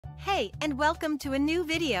Hey, and welcome to a new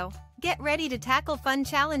video. Get ready to tackle fun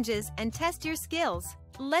challenges and test your skills.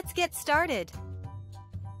 Let's get started.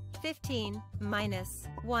 15 minus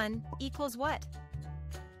 1 equals what?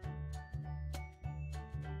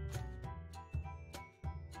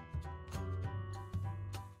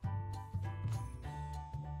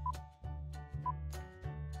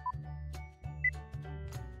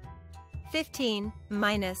 "15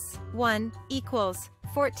 minus 1 equals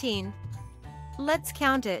 14. Let's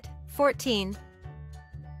count it. 14.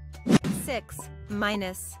 6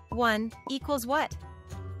 minus 1 equals what?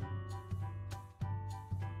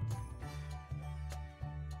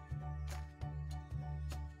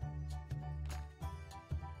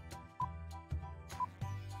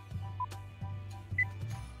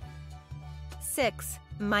 Six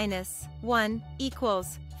minus 1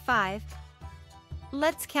 equals 5.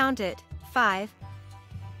 Let's count it. 5.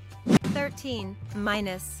 13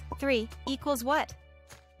 minus 3 equals what?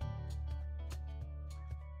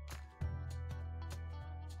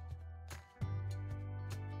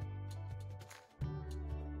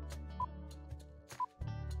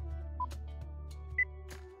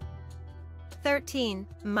 "13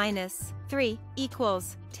 minus 3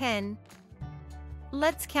 equals 10.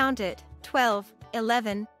 Let's count it. 12,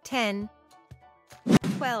 11, 10.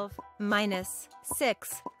 12 minus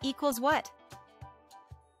 6 equals what?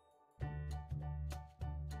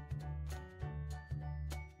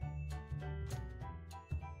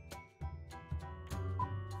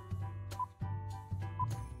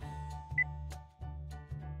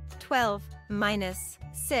 "12 minus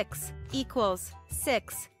 6 equals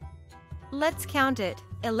 6. Let's count it.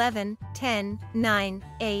 11, 10, 9,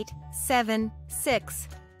 8, 7, 6.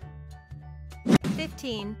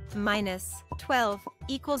 15 minus 12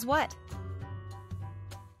 equals what?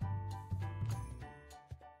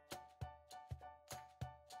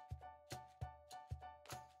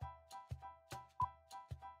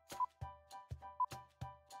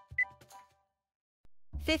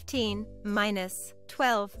 "15 minus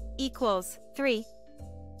 12 equals 3.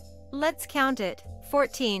 Let's count it.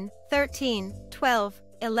 14, 13, 12,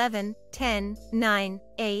 11, 10, 9,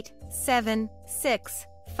 8, 7, 6,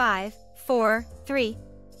 5, 4, 3.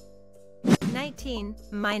 19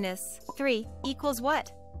 minus 3 equals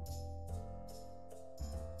what?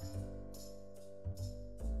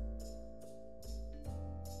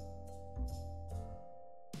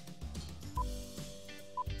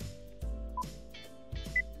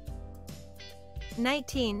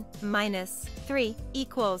 "19 minus 3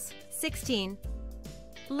 equals 16.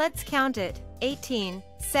 Let's count it. 18,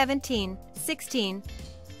 17, 16.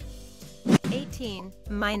 18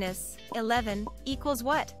 minus 11 equals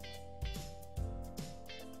what?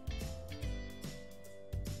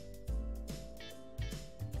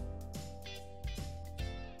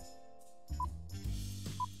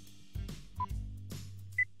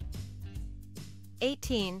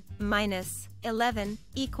 "18 minus 11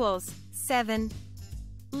 equals 7.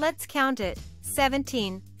 Let's count it.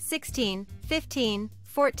 17, 16, 15,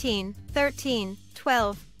 14, 13,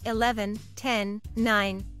 12, 11, 10,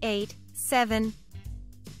 9, 8, 7.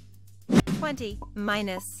 20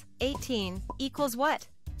 minus 18 equals what?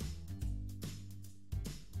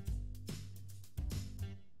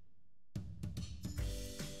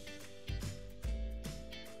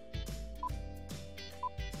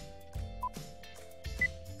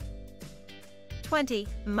 "20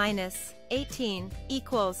 minus 18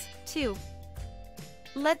 equals 2.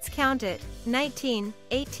 Let's count it. 19,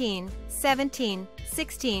 18, 17,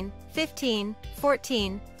 16, 15,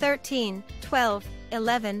 14, 13, 12,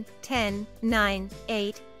 11, 10, 9,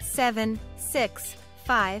 8, 7, 6,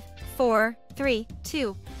 5, 4, 3,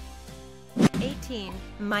 2. 18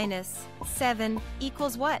 minus 7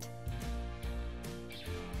 equals what?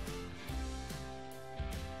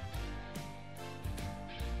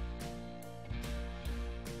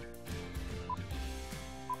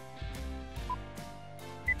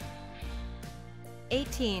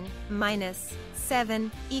 "18 minus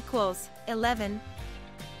 7 equals 11.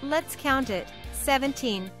 Let's count it.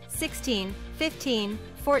 17, 16, 15,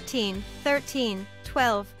 14, 13,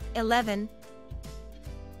 12, 11.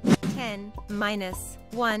 10 minus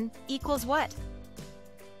 1 equals what?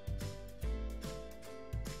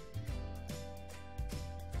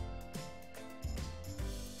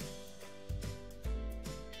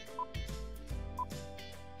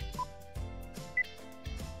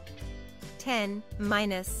 "10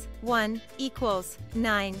 minus 1 equals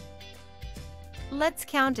 9. Let's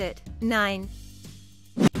count it. 9.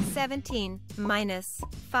 17 minus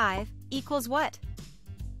 5 equals what?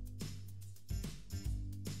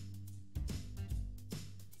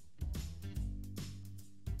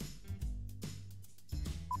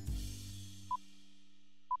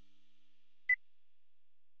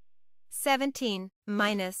 17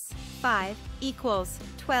 minus 5 equals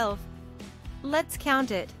 12. Let's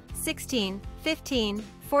count it. 16, 15,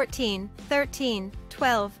 14, 13,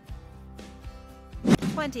 12.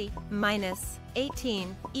 20 minus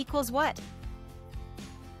 18 equals what?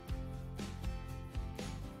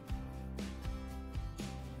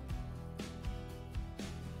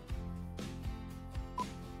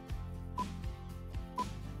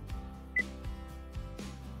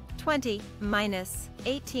 (20 minus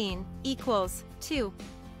 18 equals 2).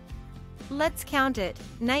 Let's count it.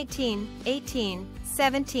 19, 18,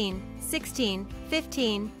 17, 16,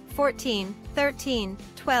 15, 14, 13,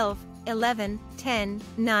 12, 11, 10,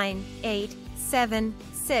 9, 8, 7,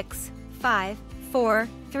 6, 5, 4,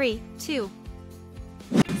 3, 2.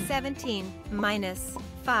 17 minus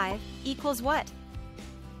 5 equals what?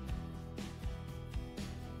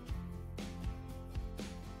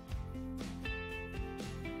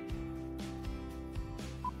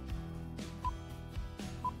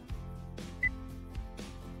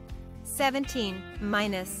 (17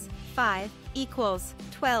 minus 5 equals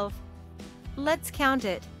 12). Let's count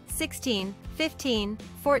it. 16, 15,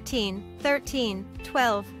 14, 13,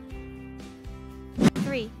 12.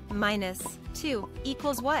 3 minus 2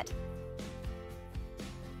 equals what?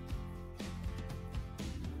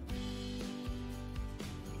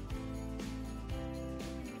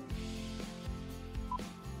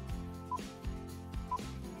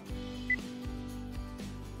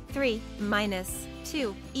 (3 minus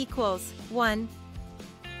 2 equals 1).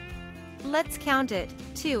 Let's count it.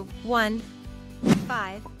 2, 1.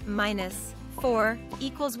 5 minus 4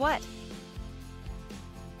 equals what?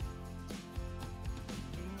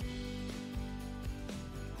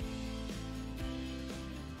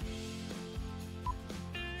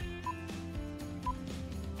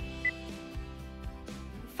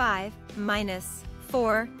 (5 minus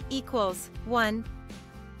 4 equals 1).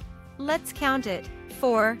 Let's count it.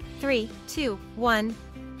 4, 3, 2, 1.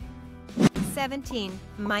 17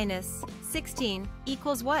 minus 16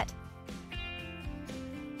 equals what?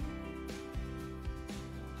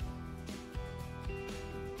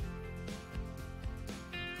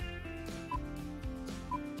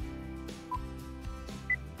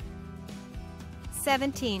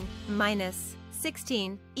 (17 minus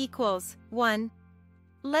 16 equals 1).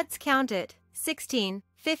 Let's count it. 16,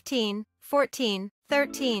 15, 14,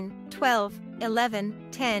 13, 12, 11,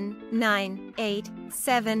 10, 9, 8,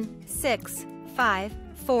 7, 6, 5,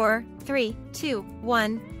 4, 3, 2,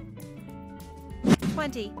 1.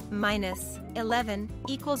 20 minus 11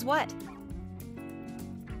 equals what?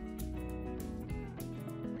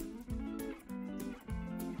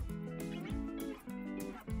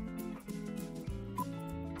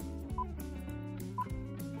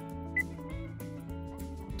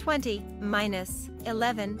 (20 minus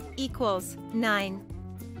 11 equals 9).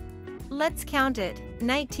 Let's count it.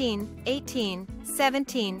 19, 18,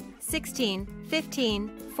 17, 16,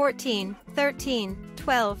 15, 14, 13,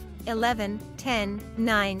 12, 11, 10,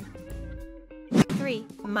 9. 3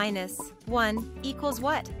 minus 1 equals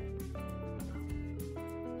what?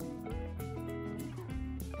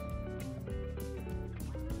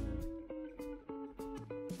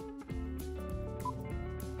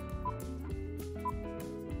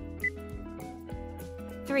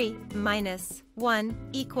 (3 minus 1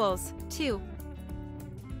 equals 2).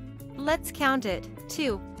 Let's count it.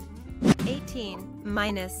 2. 18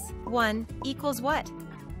 minus 1 equals what?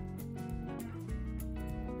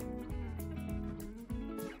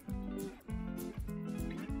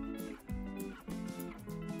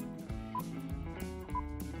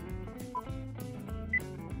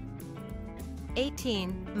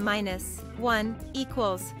 (18 minus 1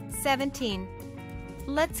 equals 17).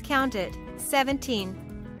 Let's count it. 17.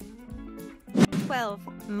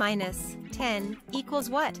 12 minus 10 equals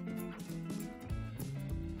what?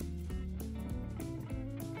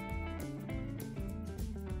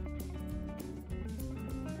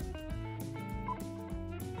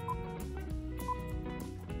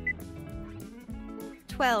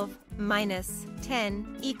 (12 minus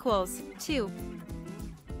 10 equals 2).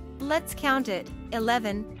 Let's count it.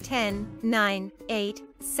 11, 10, 9, 8,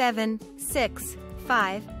 7, 6,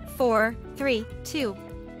 5, 4, 3, 2.